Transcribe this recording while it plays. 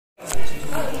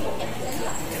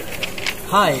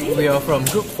Hi, we are from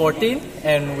Group 14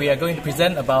 and we are going to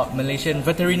present about Malaysian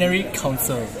Veterinary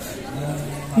Council.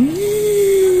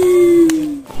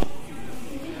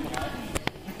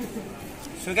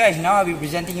 So guys, now I'll be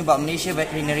presenting about Malaysia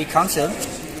Veterinary Council,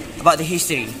 about the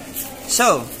history.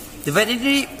 So, the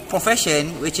veterinary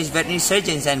profession, which is veterinary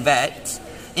surgeons and vets,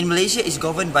 in Malaysia is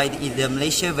governed by the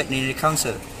Malaysia Veterinary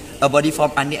Council, a body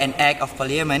formed under an Act of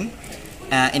Parliament,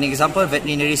 in example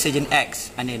Veterinary Surgeon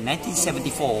Acts under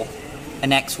 1974,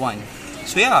 Annex 1.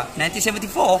 So yeah,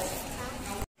 1974.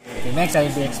 Okay, next I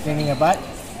will be explaining about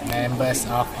members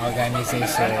of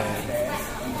organization.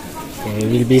 Okay,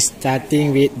 we'll be starting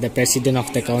with the president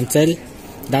of the council,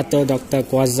 Dato Dr.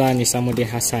 Kwaza Nisamuddin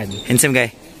Hassan. Handsome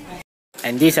guy.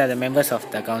 And these are the members of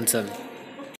the council.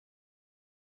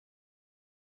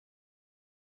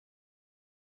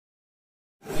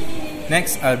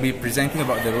 Next, I'll be presenting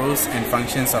about the roles and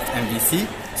functions of MVC.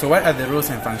 So what are the roles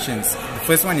and functions? The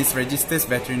first one is registers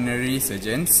veterinary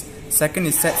surgeons. Second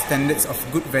is set standards of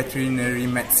good veterinary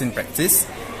medicine practice.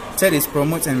 Third is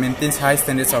promotes and maintains high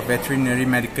standards of veterinary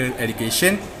medical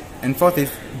education. And fourth is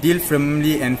deal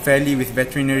firmly and fairly with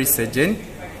veterinary surgeon.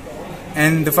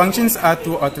 And the functions are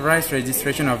to authorize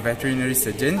registration of veterinary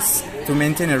surgeons, to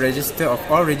maintain a register of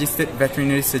all registered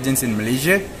veterinary surgeons in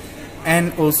Malaysia,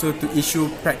 and also to issue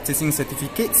practicing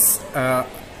certificates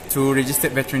to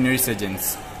registered veterinary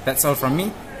surgeons. That's all from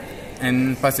me,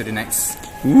 and pass to the next.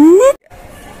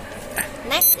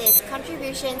 Next is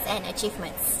contributions and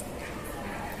achievements.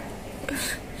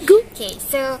 Okay,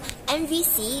 so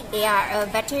MVC, they are a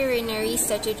veterinary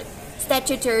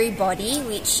statutory body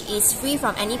which is free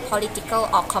from any political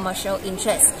or commercial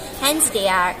interest. Hence,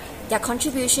 their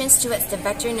contributions towards the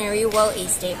veterinary world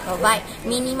is they provide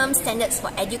minimum standards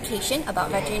for education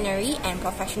about veterinary and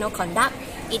professional conduct.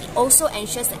 It also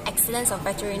ensures the excellence of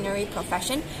veterinary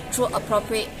profession through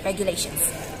appropriate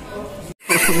regulations.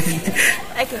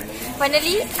 Okay,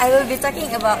 finally, I will be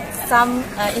talking about some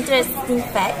interesting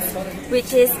facts,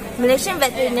 which is Malaysian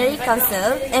Veterinary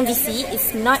Council, MVC,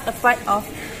 is not a part of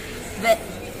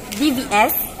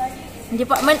DVS,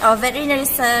 Department of Veterinary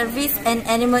Service and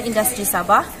Animal Industry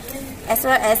Sabah, as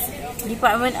well as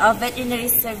Department of Veterinary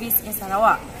Service in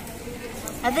Sarawak.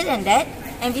 Other than that,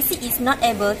 MVC is not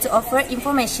able to offer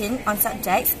information on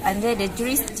subjects under the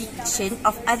jurisdiction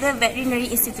of other veterinary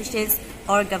institutions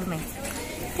or government.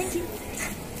 Thank you.